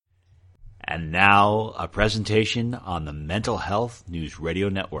And now, a presentation on the Mental Health News Radio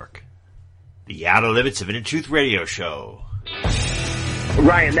Network. The Outer Limits of Inner Truth Radio Show.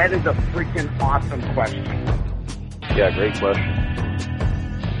 Ryan, that is a freaking awesome question. Yeah, great question.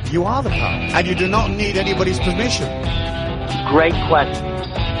 You are the power, and you do not need anybody's permission. Great question.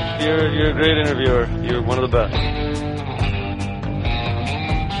 You're a great interviewer. You're one of the best.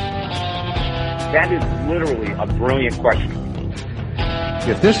 That is literally a brilliant question.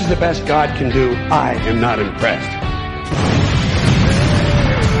 If this is the best God can do, I am not impressed.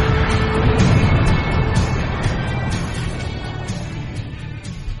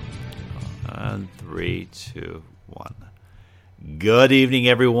 And 3, 2, 1. Good evening,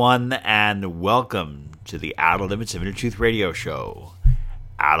 everyone, and welcome to the Outer Limits of Inner Truth Radio Show.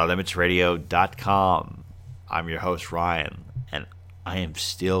 OuterLimitsRadio.com. I'm your host, Ryan, and I am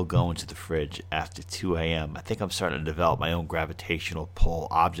still going to the fridge after 2 a.m. I think I'm starting to develop my own gravitational pull.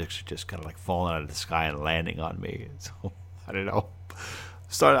 Objects are just kind of like falling out of the sky and landing on me. So, I don't know.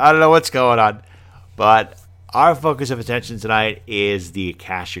 I don't know what's going on. But our focus of attention tonight is the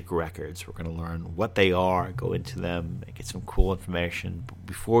Akashic Records. We're going to learn what they are, go into them, and get some cool information. But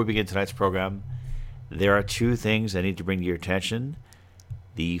before we begin tonight's program, there are two things I need to bring to your attention.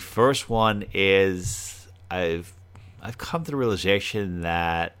 The first one is I've come to the realization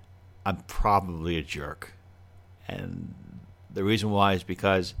that I'm probably a jerk. And the reason why is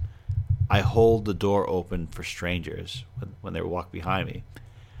because I hold the door open for strangers when they walk behind me.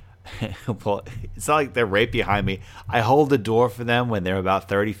 Well, it's not like they're right behind me. I hold the door for them when they're about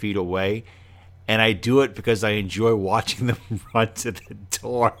 30 feet away. And I do it because I enjoy watching them run to the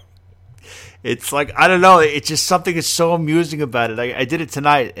door. It's like, I don't know, it's just something that's so amusing about it. I did it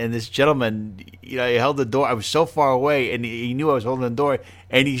tonight, and this gentleman, he held the door. I was so far away, and he knew I was holding the door,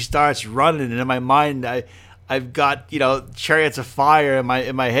 and he starts running, and in my mind, I've got, Chariots of Fire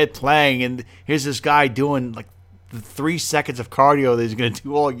in my head playing, and here's this guy doing, like, the 3 seconds of cardio that he's going to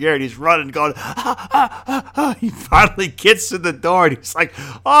do all year, and he's running, going, He finally gets to the door, and he's like,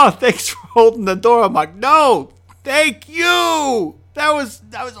 oh, thanks for holding the door. I'm like, no, thank you. That was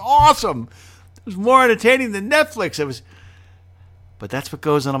awesome. It was more entertaining than Netflix. But that's what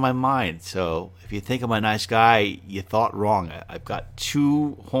goes on in my mind. So if you think I'm a nice guy, you thought wrong. I've got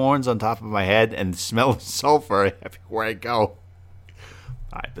 2 horns on top of my head and the smell of sulfur everywhere I go. All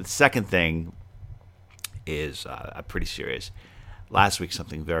right, but the second thing is pretty serious. Last week,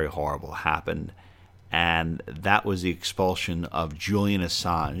 something very horrible happened, and that was the expulsion of Julian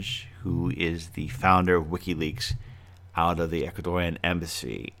Assange, who is the founder of WikiLeaks, out of the Ecuadorian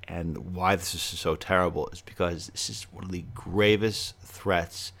embassy. And why this is so terrible is because this is one of the gravest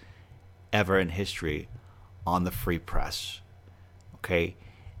threats ever in history on the free press. Okay,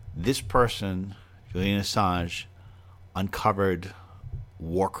 this person, Julian Assange, uncovered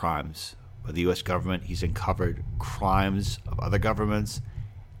war crimes by the U.S. government. He's uncovered crimes of other governments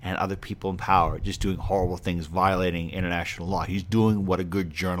and other people in power, just doing horrible things, violating international law. He's doing what a good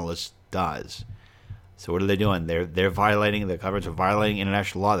journalist does. So what are they doing? They're violating, the governments are violating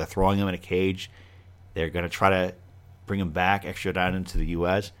international law. They're throwing him in a cage. They're going to try to bring him back, extradite him to the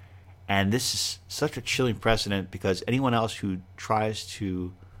U.S. And this is such a chilling precedent because anyone else who tries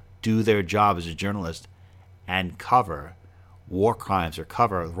to do their job as a journalist and cover war crimes or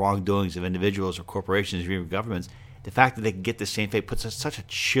cover wrongdoings of individuals or corporations or even governments, the fact that they can get the same fate has such a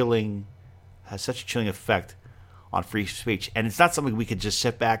chilling effect on free speech. And it's not something we could just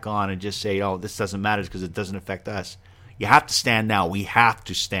sit back on and just say, oh, this doesn't matter because it doesn't affect us. You have to stand now. We have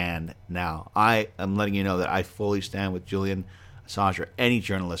to stand now. I am letting you know that I fully stand with Julian Assange or any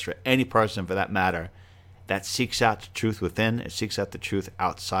journalist or any person for that matter that seeks out the truth within and seeks out the truth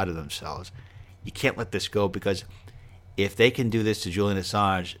outside of themselves. You can't let this go because if they can do this to Julian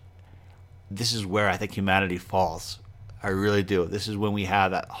Assange, this is where I think humanity falls. I really do. This is when we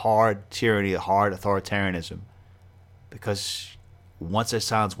have that hard tyranny, hard authoritarianism. Because once they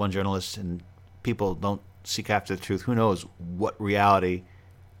silence one journalist and people don't seek after the truth, who knows what reality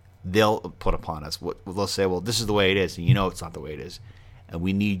they'll put upon us. They'll say, well, this is the way it is, and it's not the way it is. And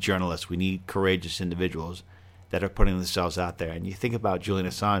we need journalists. We need courageous individuals that are putting themselves out there. And you think about Julian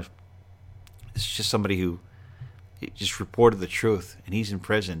Assange, it's just somebody who just reported the truth, and he's in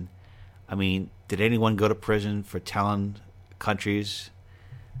prison. I mean, did anyone go to prison for telling countries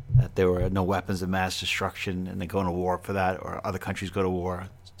that there were no weapons of mass destruction and they go into war for that, or other countries go to war?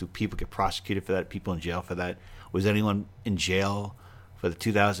 Do people get prosecuted for that? People in jail for that? Was anyone in jail for the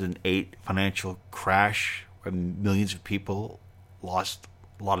 2008 financial crash where millions of people lost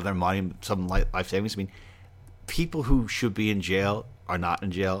a lot of their money, some life savings? I mean, people who should be in jail are not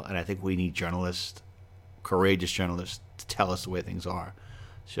in jail, and I think we need journalists, courageous journalists, to tell us the way things are.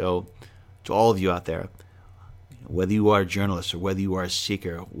 So To all of you out there, whether you are a journalist or whether you are a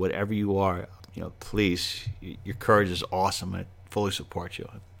seeker, whatever you are, please, your courage is awesome. I fully support you.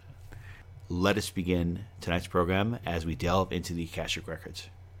 Let us begin tonight's program as we delve into the Akashic Records.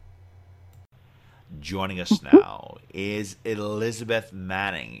 Joining us now is Elisabeth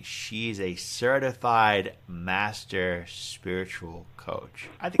Manning. She's a certified master spiritual coach.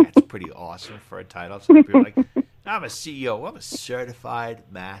 I think that's pretty awesome for a title. Some people are like, I'm a CEO. I'm a certified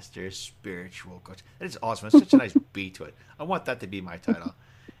master spiritual coach. That is awesome. It's such a nice beat to it. I want that to be my title.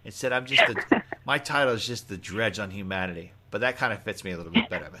 Instead, my title is just the dredge on humanity. But that kind of fits me a little bit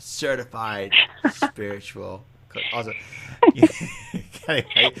better. I'm a certified spiritual coach. Also,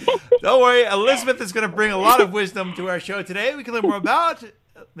 anyway, don't worry. Elisabeth is going to bring a lot of wisdom to our show today. We can learn more about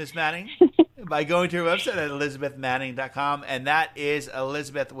Miss Manning by going to her website at elisabethmanning.com. And that is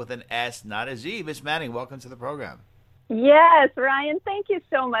Elisabeth with an S, not a Z. Miss Manning, welcome to the program. Yes, Ryan, thank you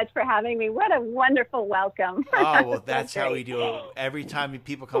so much for having me. What a wonderful welcome. Oh, well, that's how we do it. Every time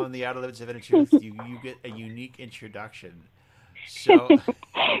people come in the Outer Limits of Inner Truth, you get a unique introduction. So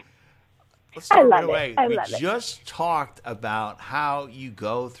let's start right away. We just talked about how you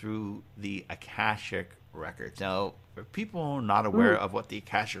go through the Akashic Records. Now, for people who are not aware of what the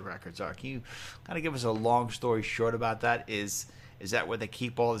Akashic Records are, can you kind of give us a long story short about that? Is that where they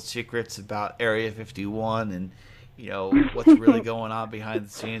keep all the secrets about Area 51 and what's really going on behind the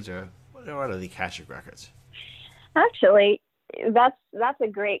scenes, or what are the Akashic Records? Actually, that's a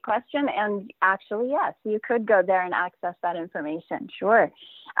great question, and actually, yes, you could go there and access that information. Sure,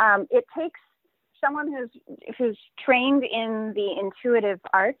 it takes someone who's trained in the intuitive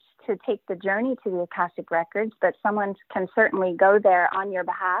arts to take the journey to the Akashic Records, but someone can certainly go there on your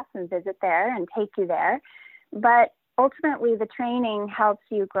behalf and visit there and take you there. But ultimately, the training helps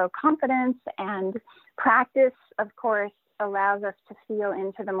you grow confidence, and practice, of course, allows us to feel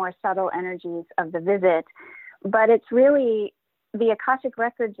into the more subtle energies of the visit. But it's really, the Akashic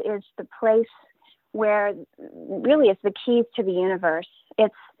Records is the place where really it's the keys to the universe.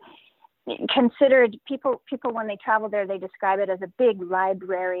 It's considered, people when they travel there, they describe it as a big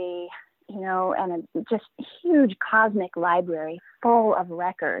library, and a just huge cosmic library full of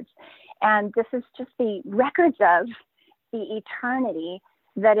records. And this is just the records of the eternity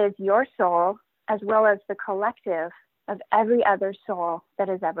that is your soul, as well as the collective of every other soul that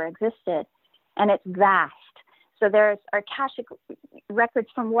has ever existed. And it's vast. So there's Akashic Records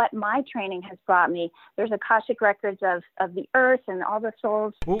from what my training has brought me. There's Akashic Records of the earth and all the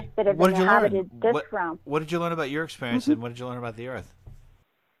souls that have inhabited this realm. What did you learn about your experience, and what did you learn about the earth?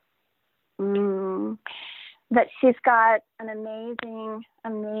 That she's got an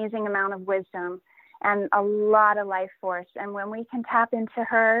amazing amount of wisdom and a lot of life force. And when we can tap into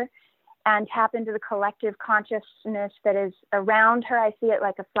her and tap into the collective consciousness that is around her, I see it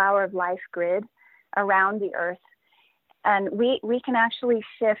like a flower of life grid around the earth. And we can actually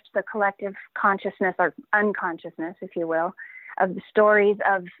shift the collective consciousness, or unconsciousness, if you will, of the stories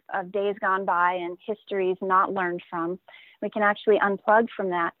of days gone by and histories not learned from. We can actually unplug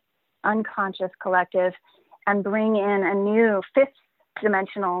from that unconscious collective and bring in a new fifth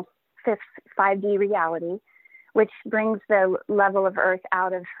 5D reality, which brings the level of Earth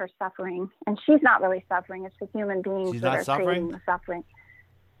out of her suffering. And she's not really suffering. It's the human beings that are creating the suffering.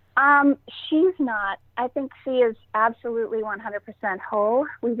 She's not. I think she is absolutely 100% whole.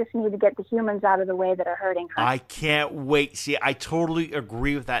 We just need to get the humans out of the way that are hurting her. I can't wait. See, I totally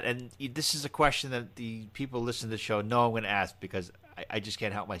agree with that. And this is a question that the people listening to the show know I'm going to ask, because I just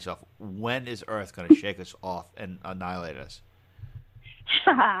can't help myself. When is Earth going to shake us off and annihilate us?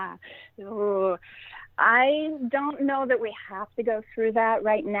 Ooh, I don't know that we have to go through that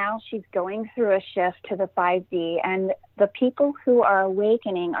right now. She's going through a shift to the 5D, and the people who are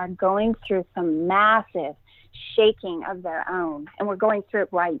awakening are going through some massive shaking of their own, and we're going through it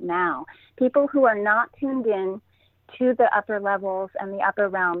right now. People who are not tuned in to the upper levels and the upper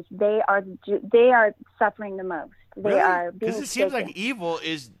realms, they are suffering the most. They are being, because it seems like evil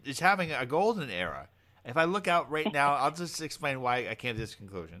is having a golden era. If I look out right now, I'll just explain why I came to this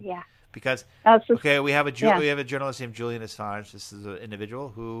conclusion. Yeah. Because we have a journalist named Julian Assange. This is an individual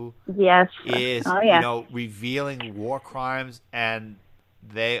who is revealing war crimes, and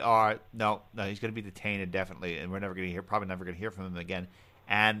they are he's going to be detained indefinitely, and we're probably never going to hear from him again.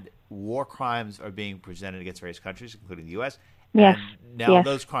 And war crimes are being presented against various countries, including the U.S. Yes. And now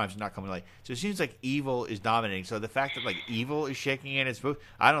those crimes are not coming to light. So it seems like evil is dominating. So the fact that evil is shaking in its boots,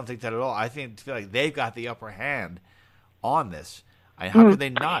 I don't think that at all. I feel like they've got the upper hand on this. How could they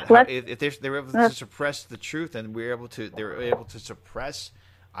not? If they're able to suppress the truth, and they're able to suppress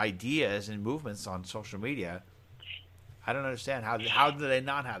ideas and movements on social media, I don't understand how do they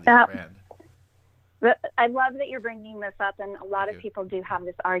not have the upper hand? I love that you're bringing this up, and a lot of people do have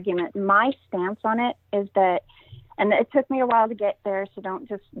this argument. My stance on it is that, and it took me a while to get there, so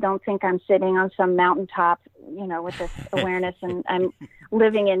don't think I'm sitting on some mountaintop, with this awareness and I'm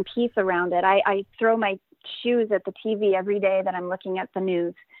living in peace around it. I throw my shoes at the TV every day that I'm looking at the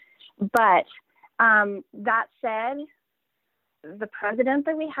news. But that said, the president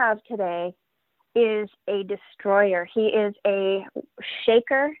that we have today is a destroyer. He is a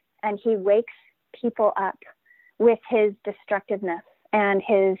shaker, and he wakes people up with his destructiveness and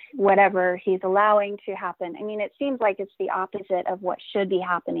his whatever he's allowing to happen. I mean, it seems like it's the opposite of what should be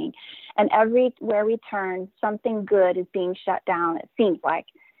happening. And everywhere we turn, something good is being shut down, it seems like.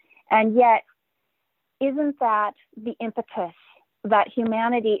 And yet, isn't that the impetus that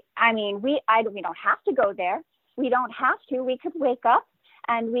humanity, we don't have to go there. We don't have to. We could wake up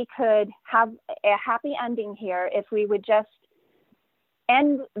and we could have a happy ending here if we would just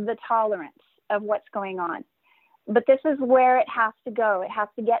end the tolerance of what's going on. But this is where it has to go. It has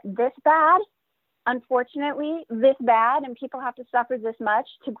to get this bad, unfortunately, this bad, and people have to suffer this much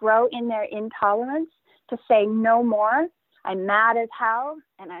to grow in their intolerance, to say no more. I'm mad as hell,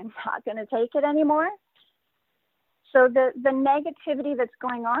 and I'm not going to take it anymore. So the negativity that's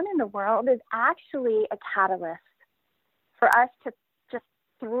going on in the world is actually a catalyst for us to just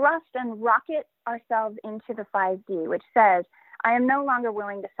thrust and rocket ourselves into the 5D, which says, I am no longer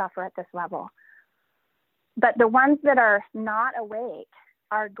willing to suffer at this level. But the ones that are not awake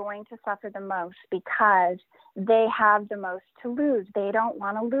are going to suffer the most because they have the most to lose. They don't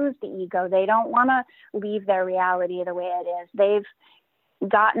want to lose the ego. They don't want to leave their reality the way it is. They've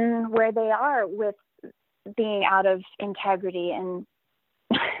gotten where they are with being out of integrity. And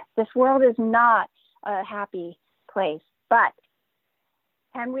this world is not a happy place. But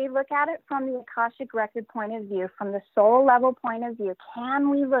can we look at it from the Akashic Record point of view, from the soul level point of view? Can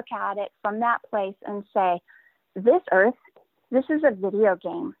we look at it from that place and say, this earth, this is a video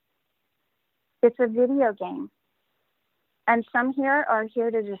game. It's a video game. And some here are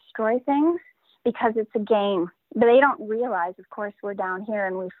here to destroy things because it's a game. But they don't realize, of course, we're down here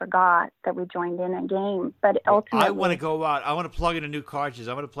and we forgot that we joined in a game. But ultimately, I want to go out. I want to plug in a new cartridge.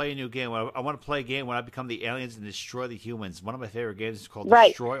 I want to play a new game. I want to play a game when I become the aliens and destroy the humans. One of my favorite games is called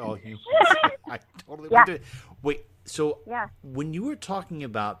Destroy All Humans. I totally want to do it. Wait, so when you were talking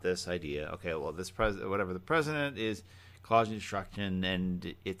about this idea, okay, well, this whatever the president is causing destruction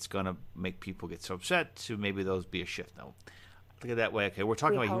and it's going to make people get so upset, so maybe those be a shift. No, look at it that way. Okay, we're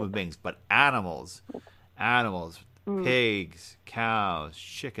talking about human beings, but animals, pigs, cows,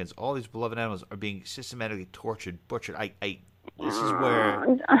 chickens, all these beloved animals are being systematically tortured, butchered. This is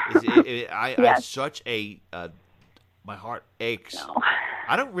where I such a my heart aches. No.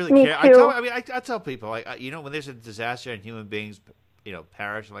 I don't really care. I tell people, when there's a disaster and human beings,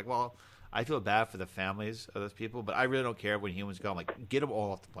 perish, I'm like, well, I feel bad for the families of those people, but I really don't care when humans go. I'm like, get them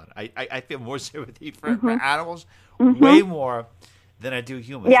all off the planet. I feel more sympathy for animals, way more than I do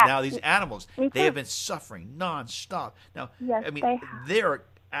humans. Yeah. Now, these animals, they have been suffering nonstop. Now, they're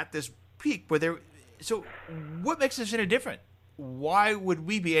at this peak where they're. So, what makes us any different? Why would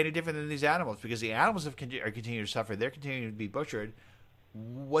we be any different than these animals? Because the animals are continuing to suffer. They're continuing to be butchered.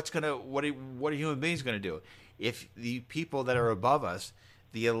 What are human beings going to do? If the people that are above us,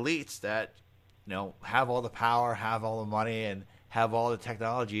 the elites that have all the power, have all the money, and have all the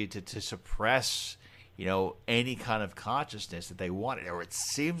technology to suppress any kind of consciousness that they want, or it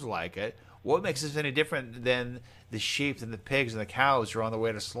seems like it, what makes us any different than the sheep and the pigs and the cows who are on the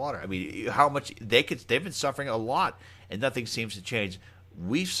way to slaughter? I mean, how much they've been suffering a lot, and nothing seems to change.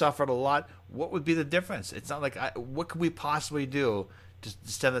 We've suffered a lot. What would be the difference? It's not like what could we possibly do to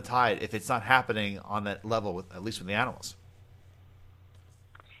stem the tide if it's not happening on that level, at least with the animals?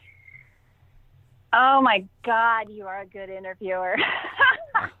 Oh my God, you are a good interviewer.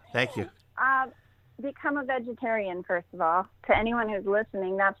 Thank you. Become a vegetarian, first of all. To anyone who's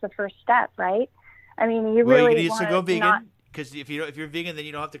listening, that's the first step, right? I mean, you really want to go vegan, because if you're vegan, then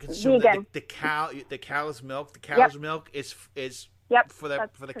you don't have to consume the cow's milk. The cow's milk is for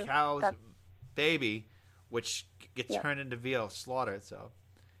the cow's baby, which gets turned into veal slaughtered. So,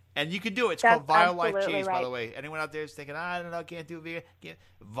 and you can do it. It's called Violife cheese, by the way. Anyone out there is thinking, I don't know, can't do vegan.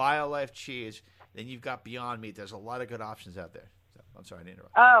 Violife cheese. Then you've got Beyond Meat. There's a lot of good options out there. So, I'm sorry to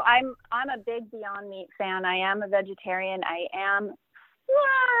interrupt. Oh, I'm a big Beyond Meat fan. I am a vegetarian. I am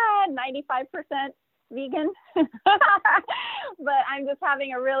 95% vegan, but I'm just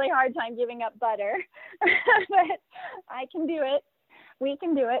having a really hard time giving up butter. But I can do it. We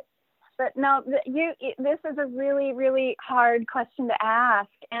can do it. But no, this is a really, really hard question to ask.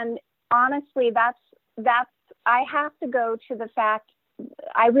 And honestly, that's I have to go to the fact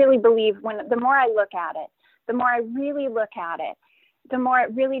I really believe the more I look at it, the more I really look at it, the more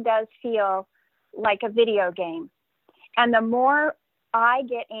it really does feel like a video game. And the more I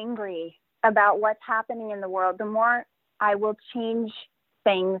get angry about what's happening in the world, the more I will change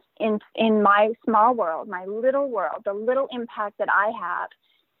things in my small world, my little world, the little impact that I have.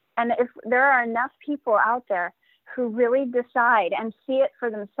 And if there are enough people out there who really decide and see it for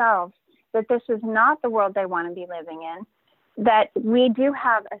themselves that this is not the world they want to be living in, that we do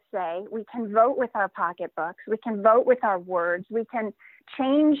have a say, we can vote with our pocketbooks, we can vote with our words, we can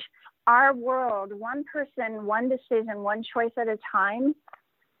change our world, one person, one decision, one choice at a time.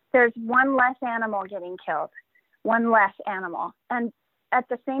 There's one less animal getting killed, one less animal. And at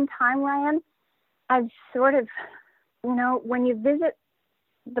the same time, Ryan, I've sort of, when you visit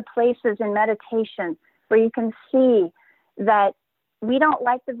the places in meditation where you can see that we don't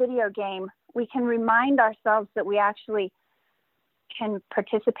like the video game, we can remind ourselves that we actually can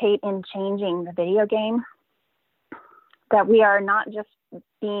participate in changing the video game, that we are not just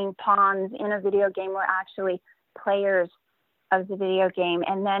being pawns in a video game, we're actually players of the video game.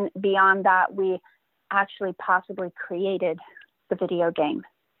 And then beyond that, we actually possibly created the video game.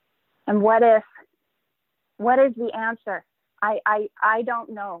 And what is the answer? I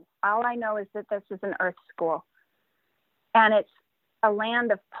don't know. All I know is that this is an Earth school, and it's a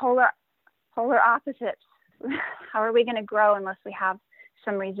land of polar opposites. How are we going to grow unless we have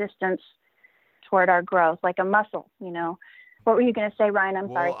some resistance toward our growth, like a muscle, What were you going to say, Ryan? I'm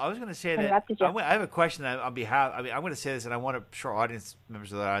sorry. Well, I was going to say that I have a question on behalf. I'm going to say this, and I want to sure audience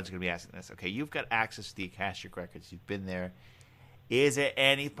members of the audience are going to be asking this. Okay, you've got access to the Akashic Records. You've been there. Is there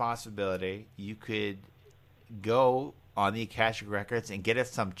any possibility you could go on the Akashic Records and get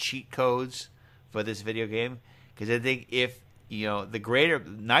us some cheat codes for this video game? Because I think if the greater,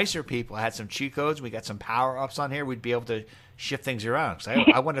 nicer people had some cheat codes, we got some power ups on here, we'd be able to shift things around. So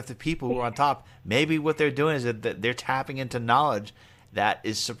I wonder if the people who are on top, maybe what they're doing is that they're tapping into knowledge that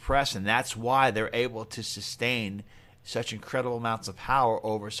is suppressed, and that's why they're able to sustain such incredible amounts of power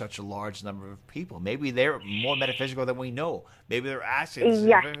over such a large number of people. Maybe they're more metaphysical than we know. Maybe they're actually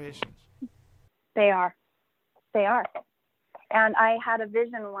variations. They are. And I had a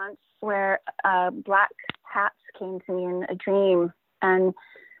vision once where black hats came to me in a dream and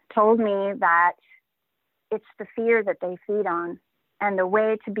told me that it's the fear that they feed on. And the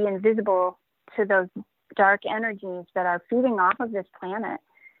way to be invisible to those dark energies that are feeding off of this planet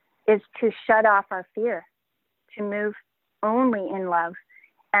is to shut off our fear, to move only in love.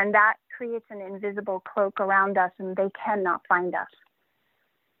 And that creates an invisible cloak around us, and they cannot find us.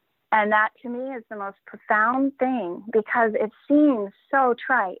 And that, to me, is the most profound thing, because it seems so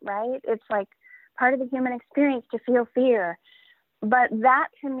trite, right? It's like part of the human experience to feel fear. But that,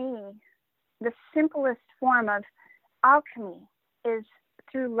 to me, the simplest form of alchemy is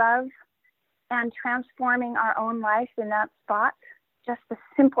through love and transforming our own life in that spot. Just the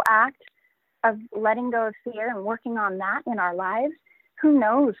simple act of letting go of fear and working on that in our lives. Who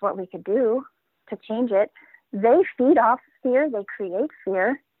knows what we could do to change it? They feed off fear, they create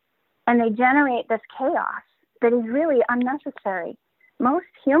fear, and they generate this chaos that is really unnecessary. Most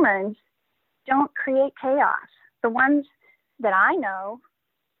humans don't create chaos. The ones that I know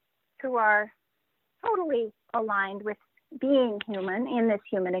who are totally aligned with being human in this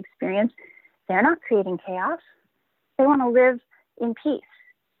human experience, they're not creating chaos. They want to live in peace.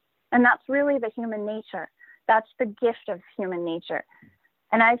 And that's really the human nature. That's the gift of human nature.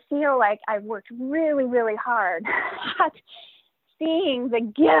 And I feel like I've worked really, really hard at seeing the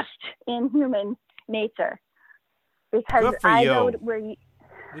gift in human nature. Because good for I you. know where you...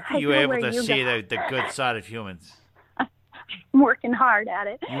 Look at you able to see the good side of humans. I'm working hard at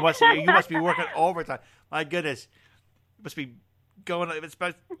it. You must be working overtime. My goodness. You must be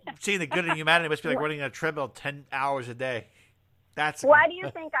seeing the good in humanity. It must be like running a treadmill 10 hours a day. Why do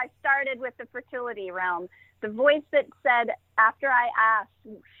you think I started with the fertility realm? The voice that said, after I asked,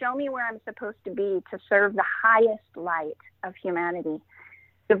 show me where I'm supposed to be to serve the highest light of humanity.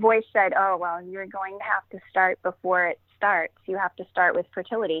 The voice said, oh, well, you're going to have to start before it starts. You have to start with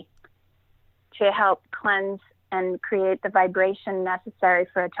fertility to help cleanse and create the vibration necessary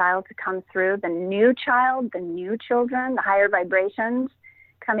for a child to come through. The new child, the new children, the higher vibrations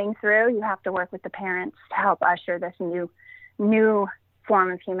coming through. You have to work with the parents to help usher this new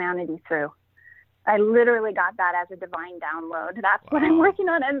form of humanity through. I literally got that as a divine download. That's what I'm working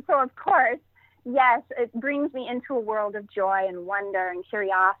on. And so, of course, yes, it brings me into a world of joy and wonder and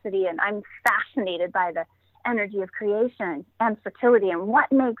curiosity. And I'm fascinated by the energy of creation and fertility and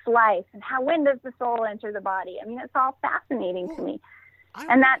what makes life and when does the soul enter the body. I mean, it's all fascinating to me.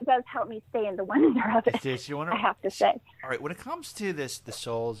 And that does help me stay in the wonder of it, I have to say. All right, when it comes to the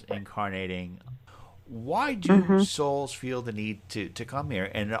souls incarnating, why do souls feel the need to come here?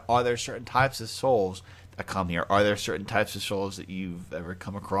 And are there certain types of souls that come here? Are there certain types of souls that you've ever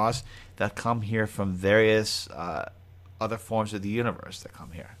come across that come here from various other forms of the universe that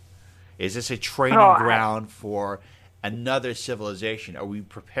come here? Is this a training ground for another civilization? Are we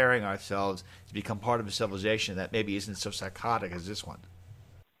preparing ourselves to become part of a civilization that maybe isn't so psychotic as this one?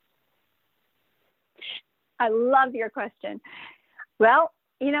 I love your question. Well,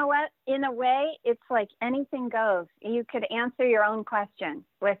 you know what? In a way, it's like anything goes. You could answer your own question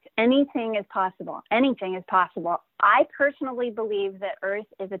with anything is possible. Anything is possible. I personally believe that Earth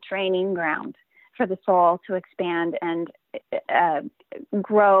is a training ground for the soul to expand and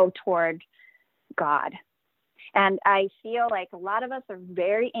grow toward God. And I feel like a lot of us are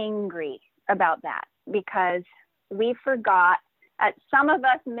very angry about that because we forgot. Some of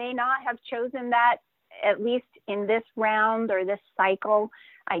us may not have chosen that, at least in this round or this cycle.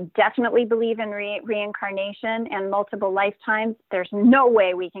 I definitely believe in reincarnation and multiple lifetimes. There's no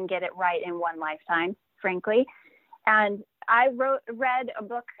way we can get it right in one lifetime, frankly. And I read a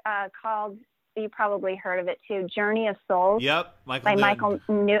book called, you probably heard of it too, Journey of Souls. Yep, Michael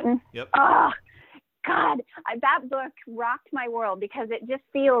Newton. Yep. Oh, God, that book rocked my world because it just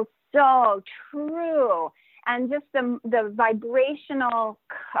feels so true. And just the vibrational,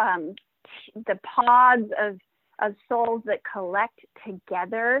 the pods of souls that collect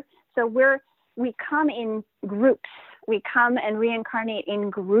together. So we come in groups. We come and reincarnate in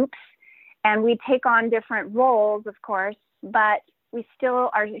groups, and we take on different roles, of course, but we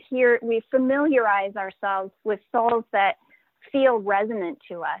still are here. We familiarize ourselves with souls that feel resonant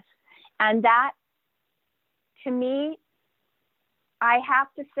to us. And that, to me, I have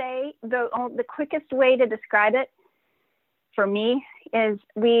to say, the quickest way to describe it for me is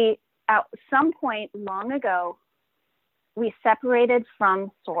at some point long ago, we separated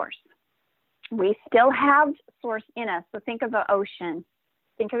from Source. We still have Source in us. So think of an ocean.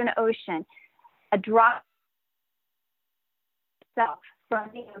 Think of an ocean. A drop itself from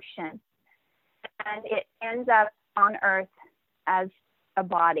the ocean. And it ends up on Earth as a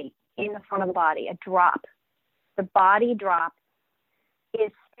body, in the form of a body, a drop. The body drop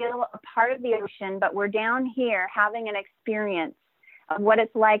is still a part of the ocean, but we're down here having an experience of what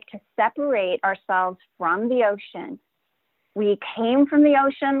it's like to separate ourselves from the ocean. We came from the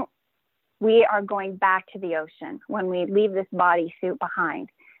ocean. We are going back to the ocean when we leave this bodysuit behind.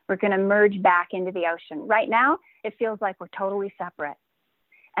 We're going to merge back into the ocean. Right now, it feels like we're totally separate.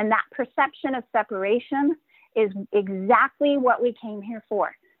 And that perception of separation is exactly what we came here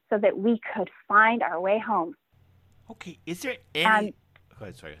for, so that we could find our way home. Okay, is there any... Go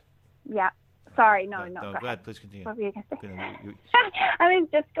ahead, sorry. Yeah. Sorry, no. Go ahead, please continue. What were you going to say? I was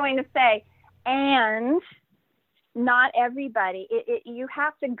just going to say, and not everybody, you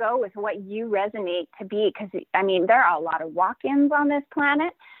have to go with what you resonate to be, because, I mean, there are a lot of walk-ins on this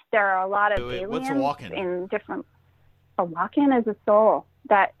planet. There are a lot of aliens. What's a walk-in? In different... A walk-in is a soul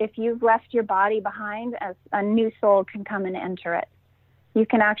that if you've left your body behind, as a new soul can come and enter it. You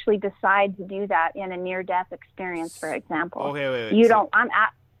can actually decide to do that in a near-death experience, for example. Okay, wait. You don't... I'm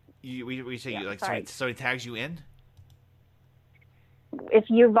at... We say, yeah, like, somebody tags you in? If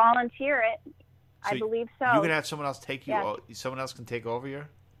you volunteer it, so I believe so. You can have someone else take you. Yes. Someone else can take over you.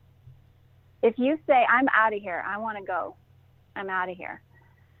 If you say, "I'm out of here. I want to go. I'm out of here,"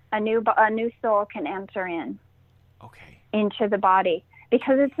 a new soul can enter in. Okay. Into the body,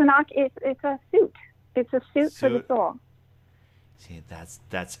 because it's a suit. It's a suit for the soul. See,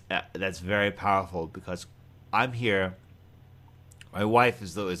 that's very powerful, because I'm here. My wife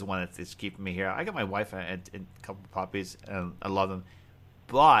is the one that's keeping me here. I got my wife and a couple of puppies, and I love them.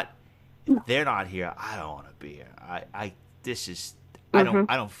 But if they're not here, I don't want to be here. I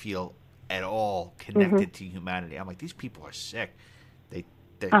don't feel at all connected to humanity. I'm like, these people are sick. They're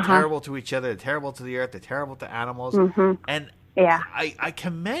terrible to each other. They're terrible to the earth. They're terrible to animals. And I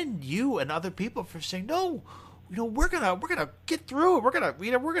commend you and other people for saying, no, we're gonna get through it. We're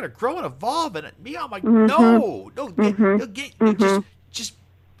gonna grow and evolve. And me, I'm like, no, just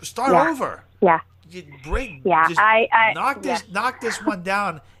start over. Yeah. Knock this one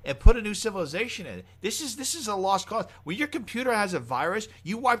down and put a new civilization in. This is a lost cause. When your computer has a virus,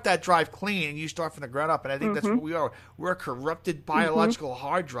 you wipe that drive clean and you start from the ground up. And I think that's what we are. We're a corrupted biological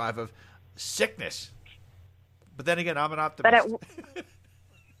hard drive of sickness. But then again, I'm an optimist.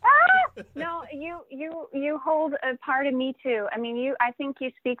 No, you hold a part of me too. I mean, I think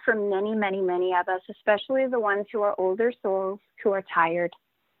you speak for many, many, many of us, especially the ones who are older souls who are tired.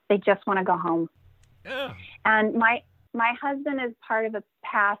 They just want to go home. Yeah. And my husband is part of a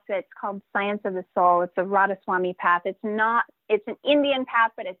path that's called Science of the Soul. It's a Radhaswami path. It's an Indian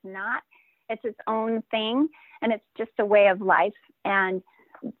path, but it's not. It's its own thing, and it's just a way of life. And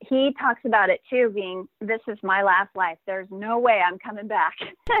he talks about it too, being, this is my last life. There's no way I'm coming back.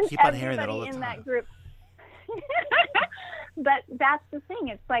 I keep on hearing that all the time. That group. But that's the thing.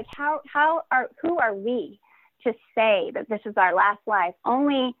 It's like, who are we to say that this is our last life?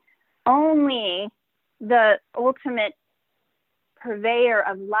 Only the ultimate purveyor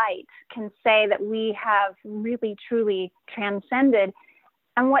of light can say that we have really, truly transcended.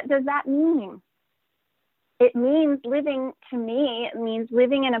 And what does that mean? It means living, to me, it means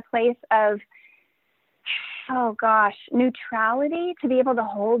living in a place of, neutrality, to be able to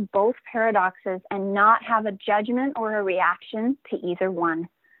hold both paradoxes and not have a judgment or a reaction to either one.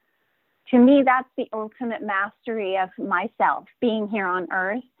 To me, that's the ultimate mastery of myself, being here on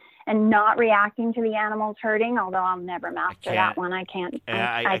Earth and not reacting to the animals hurting, although I'll never master that one. I can't do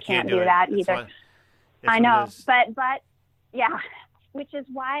that either. I know, but yeah, which is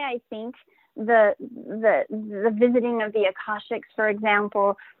why I think the visiting of the Akashics, for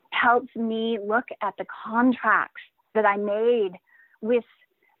example, helps me look at the contracts that I made with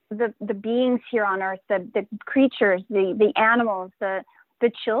the beings here on Earth, the creatures, the animals, the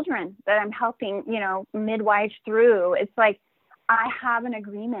children that I'm helping, midwife through. It's like I have an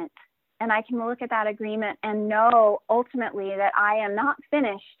agreement, and I can look at that agreement and know ultimately that I am not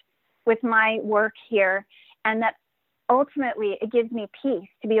finished with my work here, and that ultimately it gives me peace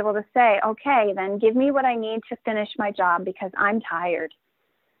to be able to say, okay, then give me what I need to finish my job because I'm tired.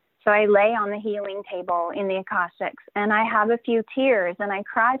 So I lay on the healing table in the Akashics, and I have a few tears, and I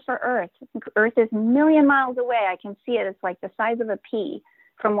cry for Earth. Earth is a million miles away. I can see it. It's like the size of a pea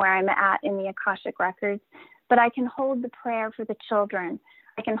from where I'm at in the Akashic Records. But I can hold the prayer for the children.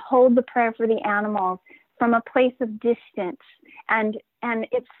 I can hold the prayer for the animals from a place of distance. And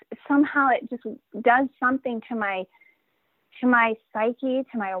it's somehow it just does something to my psyche,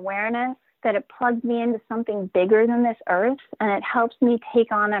 to my awareness, that it plugs me into something bigger than this earth, and it helps me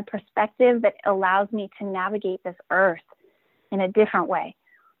take on a perspective that allows me to navigate this earth in a different way.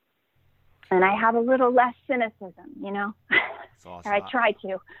 And I have a little less cynicism, That's awesome. or I try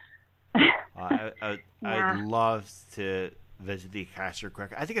to. I'd love to visit the Akashic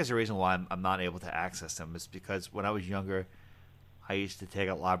Records. I think there's a reason why I'm not able to access them. Is because when I was younger, I used to take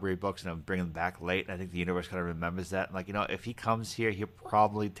out library books and I would bring them back late. And I think the universe kind of remembers that. Like, if he comes here, he'll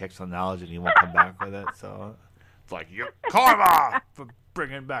probably take some knowledge and he won't come back with it. So it's like, you're karma for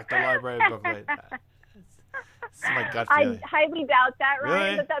bringing back the library book late. It's my gut feeling. I highly doubt that, Ryan,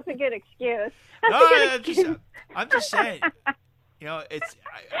 Really? but that's a good excuse. I'm just saying. It's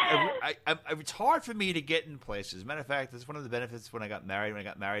hard for me to get in places. As a matter of fact, that's one of the benefits when I got married. When I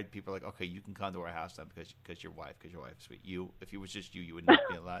got married, people are like, okay, you can come to our house now because your wife is sweet. If it was just you would not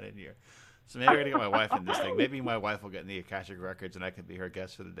be allowed in here. So maybe I'm going to get my wife in this thing. Maybe my wife will get in the Akashic Records and I could be her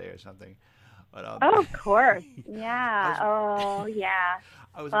guest for the day or something. But, of course. Yeah. Yeah.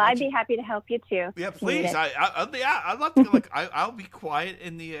 I'd be happy to help you too. Yeah, please. I'd love to. I'll be quiet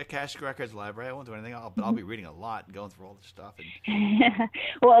in the Akashic Records library. I won't do anything. But I'll be reading a lot and going through all the stuff.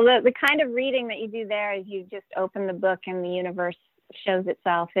 Well, the kind of reading that you do there is you just open the book and the universe shows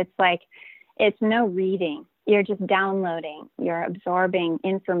itself. It's like it's no reading. You're just downloading. You're absorbing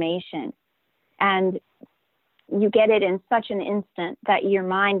information, and you get it in such an instant that your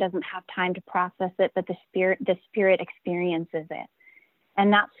mind doesn't have time to process it, but the spirit experiences it.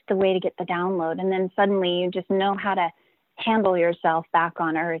 And that's the way to get the download. And then suddenly you just know how to handle yourself back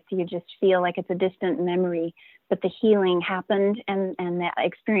on Earth. You just feel like it's a distant memory, but the healing happened and the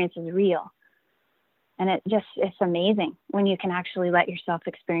experience is real. And it's amazing when you can actually let yourself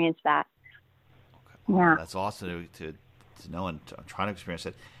experience that. Okay. Well, Yeah. that's awesome to know, and I'm trying to experience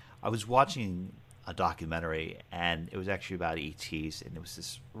it. I was watching a documentary, and it was actually about ETs, and it was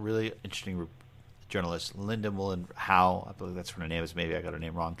this really interesting journalist, Linda Mullen Howe, I believe that's what her name is. Maybe I got her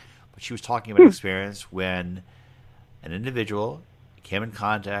name wrong, but she was talking about an experience when an individual came in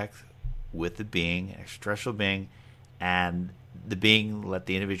contact with the being, an extraterrestrial being, and the being let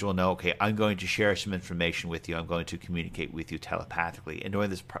the individual know, okay, I'm going to share some information with you. I'm going to communicate with you telepathically. And during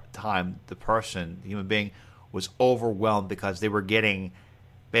this time, the person, the human being, was overwhelmed because they were getting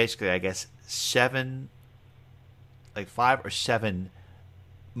basically, I guess, 5 or 7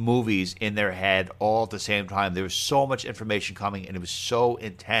 movies in their head all at the same time. There was so much information coming, and it was so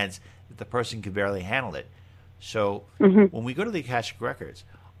intense that the person could barely handle it. So when we go to the Akashic Records,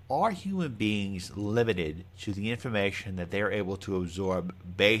 are human beings limited to the information that they are able to absorb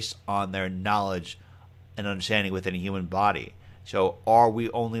based on their knowledge and understanding within a human body? So are we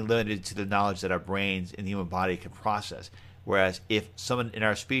only limited to the knowledge that our brains in the human body can process? Whereas if someone in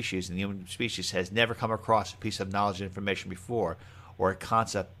our species, in the human species, has never come across a piece of knowledge and information before, or a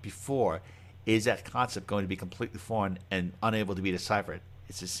concept before, is that concept going to be completely foreign and unable to be deciphered?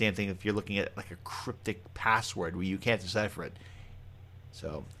 It's the same thing if you're looking at like a cryptic password where you can't decipher it.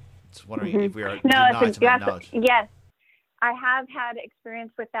 So, just wondering if we are denied some knowledge. Yes, I have had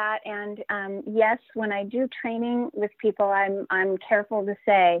experience with that, and yes, when I do training with people, I'm careful to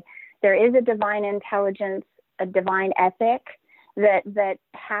say there is a divine intelligence, a divine ethic that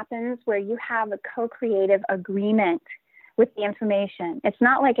happens where you have a co-creative agreement with the information. It's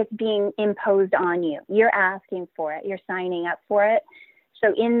not like it's being imposed on you. You're asking for it. You're signing up for it.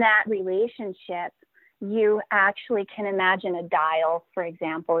 So in that relationship, you actually can imagine a dial, for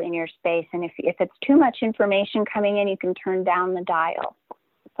example, in your space. And if it's too much information coming in, you can turn down the dial.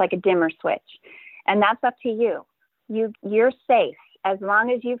 It's like a dimmer switch. And that's up to you. You're safe. As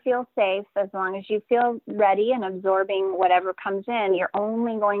long as you feel safe, as long as you feel ready and absorbing whatever comes in, you're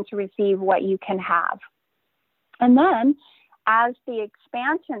only going to receive what you can have. And then as the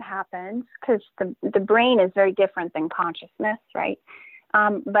expansion happens, because the brain is very different than consciousness, right?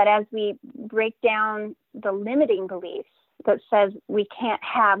 But as we break down the limiting beliefs that says we can't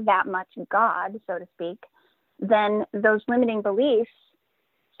have that much God, so to speak, then those limiting beliefs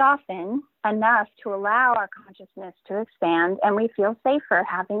soften enough to allow our consciousness to expand, and we feel safer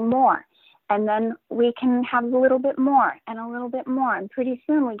having more. And then we can have a little bit more and a little bit more. And pretty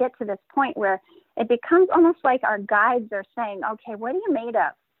soon we get to this point where it becomes almost like our guides are saying, okay, what are you made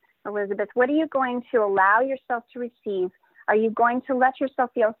of, Elisabeth? What are you going to allow yourself to receive? Are you going to let yourself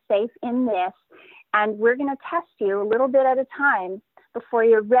feel safe in this? And we're going to test you a little bit at a time before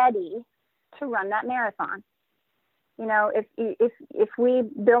you're ready to run that marathon. You know, if we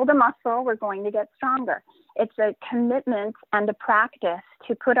build a muscle, we're going to get stronger. It's a commitment and a practice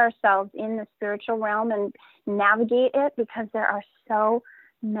to put ourselves in the spiritual realm and navigate it, because there are so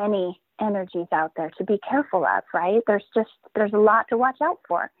many energies out there to be careful of, right? There's a lot to watch out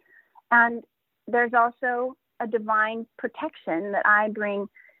for. And there's also a divine protection that I bring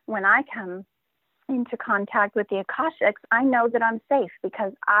when I come into contact with the Akashics. I know that I'm safe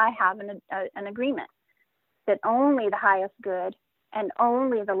because I have an agreement that only the highest good and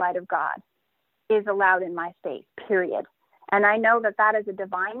only the light of God is allowed in my space, period. And I know that that is a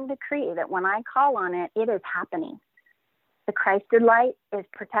divine decree, that when I call on it, it is happening. The Christed light is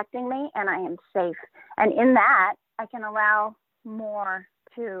protecting me, and I am safe. And in that, I can allow more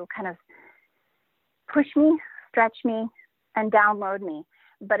to kind of push me, stretch me, and download me.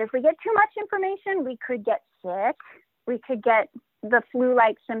 But if we get too much information, we could get sick. We could get the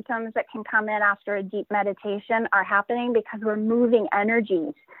flu-like symptoms that can come in after a deep meditation are happening because we're moving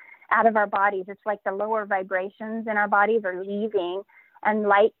energies out of our bodies. It's like the lower vibrations in our bodies are leaving, and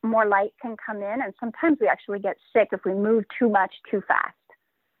more light can come in. And sometimes we actually get sick if we move too much too fast.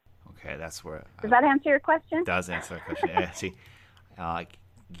 Okay, that's where. Does that answer your question? It does answer that question. Yeah, see,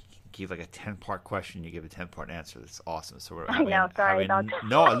 give like a 10-part question, you give a 10-part answer. That's awesome. So we're having, I know. Sorry about that.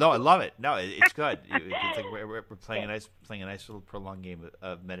 No, I love it. No, it's good. It's like we're playing a nice little prolonged game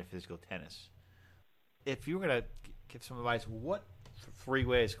of metaphysical tennis. If you were gonna give some advice, what 3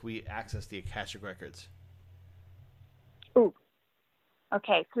 ways can we access the Akashic Records? Ooh.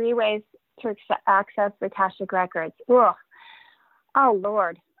 Okay, 3 ways to access the Akashic Records. Ugh. Oh,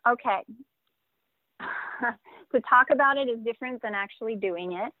 Lord. Okay. To talk about it is different than actually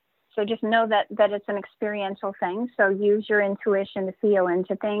doing it. So just know that it's an experiential thing. So use your intuition to feel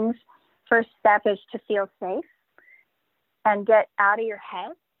into things. First step is to feel safe and get out of your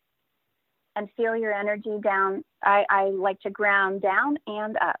head and feel your energy down. I like to ground down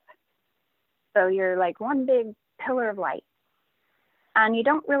and up. So you're like one big pillar of light. And you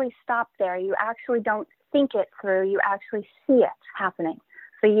don't really stop there. You actually don't think it through. You actually see it happening.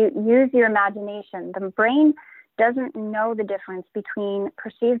 So you use your imagination. The brain doesn't know the difference between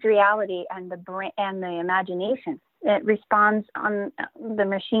perceived reality and the brain and the imagination. It responds on the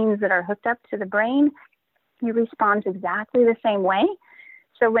machines that are hooked up to the brain. It responds exactly the same way.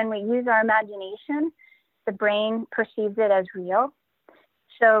 So when we use our imagination, the brain perceives it as real.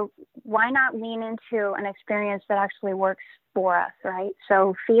 So why not lean into an experience that actually works for us, right?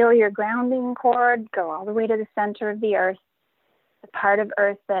 So feel your grounding cord, go all the way to the center of the earth, the part of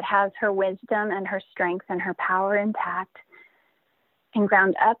earth that has her wisdom and her strength and her power intact, and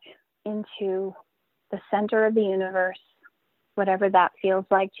ground up into the center of the universe, whatever that feels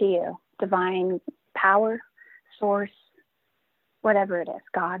like to you, divine power, source, whatever it is,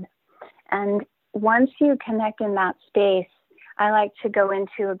 God. And once you connect in that space, I like to go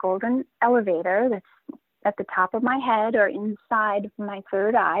into a golden elevator that's at the top of my head or inside my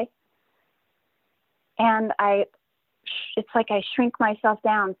third eye. And it's like I shrink myself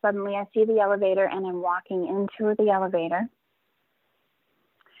down. Suddenly I see the elevator and I'm walking into the elevator.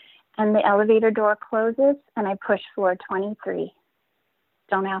 And the elevator door closes and I push floor 23.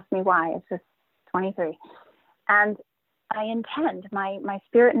 Don't ask me why, it's just 23. And I intend, my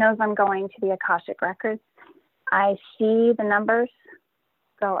spirit knows I'm going to the Akashic Records. I see the numbers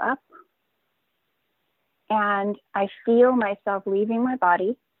go up and I feel myself leaving my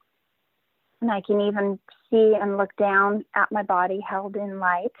body. And I can even see and look down at my body held in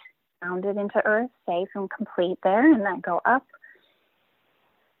light, grounded into earth, safe and complete there. And I go up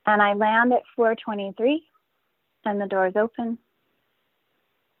and I land at floor 23 and the doors open.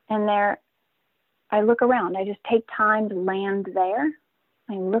 And there, I look around. I just take time to land there.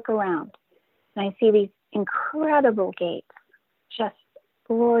 I look around and I see these incredible gates, just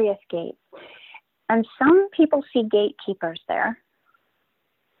glorious gates. And some people see gatekeepers there.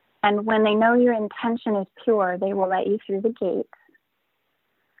 And when they know your intention is pure, they will let you through the gates.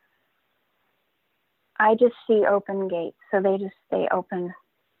 I just see open gates, so they just stay open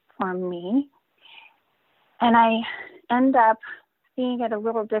for me. And I end up seeing it a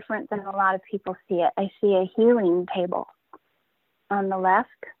little different than a lot of people see it. I see a healing table on the left.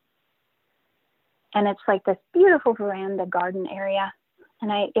 And it's like this beautiful veranda garden area.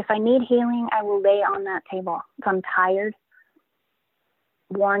 And if I need healing, I will lay on that table. If I'm tired,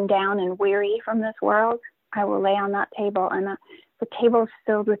 worn down and weary from this world, I will lay on that table. And the table is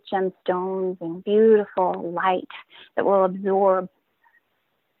filled with gemstones and beautiful light that will absorb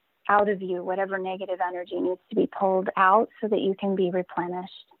out of you whatever negative energy needs to be pulled out so that you can be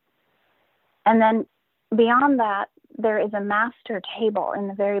replenished. And then beyond that, there is a master table in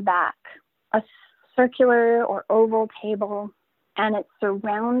the very back, a circular or oval table, and it's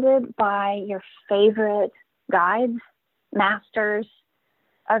surrounded by your favorite guides, masters,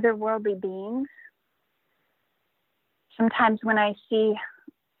 otherworldly beings. Sometimes when I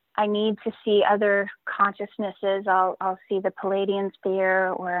need to see other consciousnesses, I'll see the Palladian sphere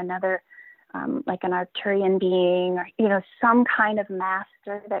or another, like an Arcturian being, or, some kind of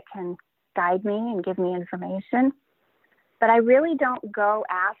master that can guide me and give me information. But I really don't go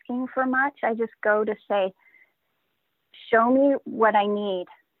asking for much. I just go to say, show me what I need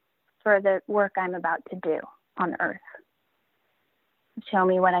for the work I'm about to do on earth. Show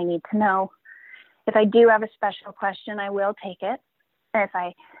me what I need to know. If I do have a special question, I will take it. And if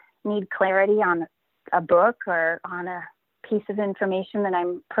I need clarity on a book or on a piece of information that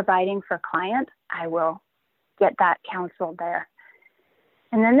I'm providing for a client, I will get that counsel there.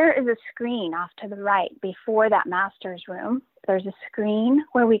 And then there is a screen off to the right before that master's room. There's a screen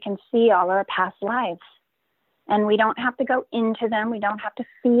where we can see all our past lives. And we don't have to go into them. We don't have to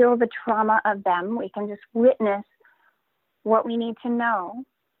feel the trauma of them. We can just witness what we need to know.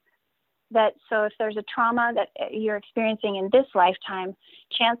 So if there's a trauma that you're experiencing in this lifetime,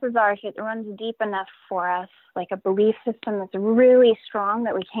 chances are if it runs deep enough for us, like a belief system that's really strong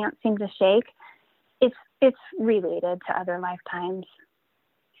that we can't seem to shake, it's related to other lifetimes.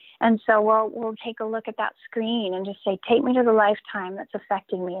 And so we'll take a look at that screen and just say, take me to the lifetime that's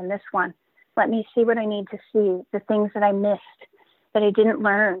affecting me in this one. Let me see what I need to see, the things that I missed, that I didn't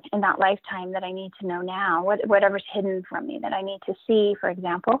learn in that lifetime that I need to know now, whatever's hidden from me that I need to see, for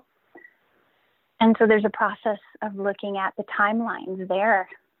example. And so there's a process of looking at the timelines there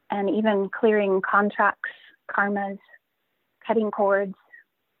and even clearing contracts, karmas, cutting cords,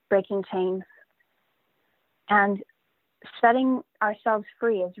 breaking chains. And setting ourselves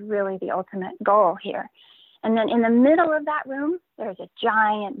free is really the ultimate goal here. And then in the middle of that room, there's a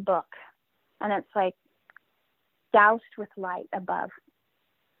giant book. And it's like doused with light above.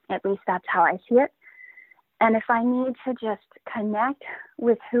 At least that's how I see it. And if I need to just connect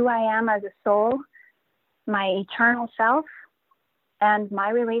with who I am as a soul, my eternal self, and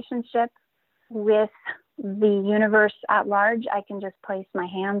my relationship with the universe at large, I can just place my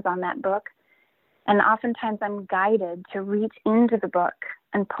hands on that book. And oftentimes I'm guided to reach into the book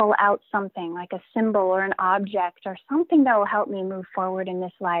and pull out something like a symbol or an object or something that will help me move forward in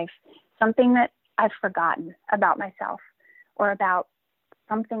this life, something that I've forgotten about myself or about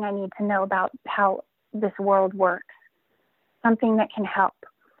something I need to know about how this world works, something that can help.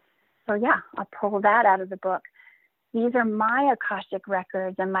 So yeah, I'll pull that out of the book. These are my Akashic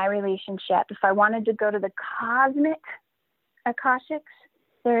records and my relationship. If I wanted to go to the cosmic Akashics,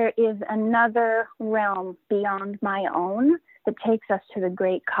 there is another realm beyond my own that takes us to the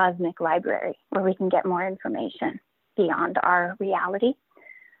great cosmic library where we can get more information beyond our reality.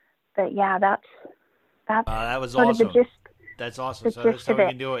 But yeah, that's that was sort awesome. of the gist. That's awesome. The So that's gist how of we it.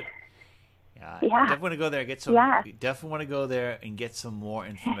 can do it. Yeah. Definitely want to go there and get some. Yeah. Definitely want to go there and get some more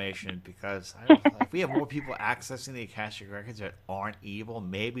information because if we have more people accessing the Akashic Records that aren't evil,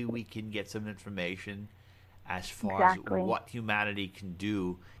 maybe we can get some information as far as what humanity can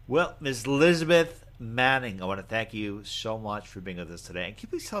do. Well, Ms. Elisabeth Manning, I want to thank you so much for being with us today. And can you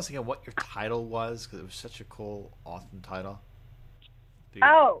please tell us again what your title was? Because it was such a cool, awesome title.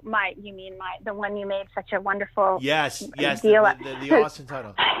 Oh, you mean the one you made such a wonderful deal? The awesome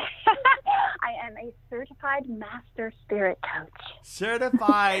title. I am a certified master spirit coach.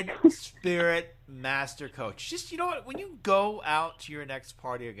 Certified spirit master coach. Just, you know what, when you go out to your next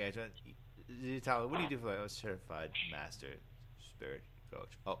party or engagement, you tell me, what do you do for a certified master spirit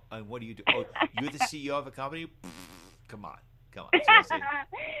coach? Oh, and what do you do? Oh, you're the CEO of a company? Come on. Seriously.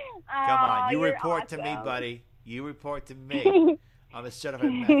 Come on. You report to me, buddy. You report to me. I'm a certified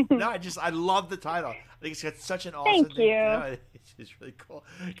man. No, I love the title. I think it's got such an awesome thing. Thank you. It's just really cool.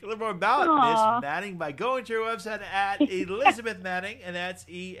 You can learn more about Miss Manning by going to her website at Elisabeth Manning, and that's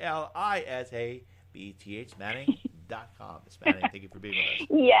ELISABTH Manning.com. Miss Manning, thank you for being with us.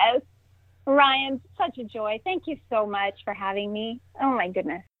 Yes. Ryan, such a joy. Thank you so much for having me. Oh, my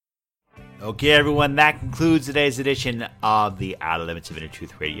goodness. Okay, everyone, that concludes today's edition of the Outer Limits of Inner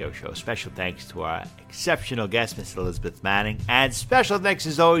Truth radio show. Special thanks to our exceptional guest, Miss Elisabeth Manning, and special thanks,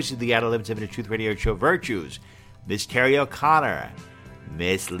 as always, to the Outer Limits of Inner Truth radio show virtues, Miss Terry O'Connor,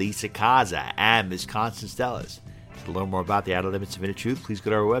 Miss Lisa Kaza, and Miss Constance Dellis. To learn more about the Outer Limits of Inner Truth, please go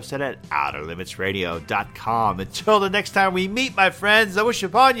to our website at outerlimitsradio.com. Until the next time we meet, my friends, I wish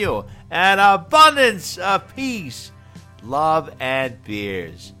upon you an abundance of peace, love, and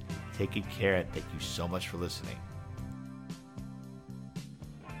beers. Take good care, and thank you so much for listening.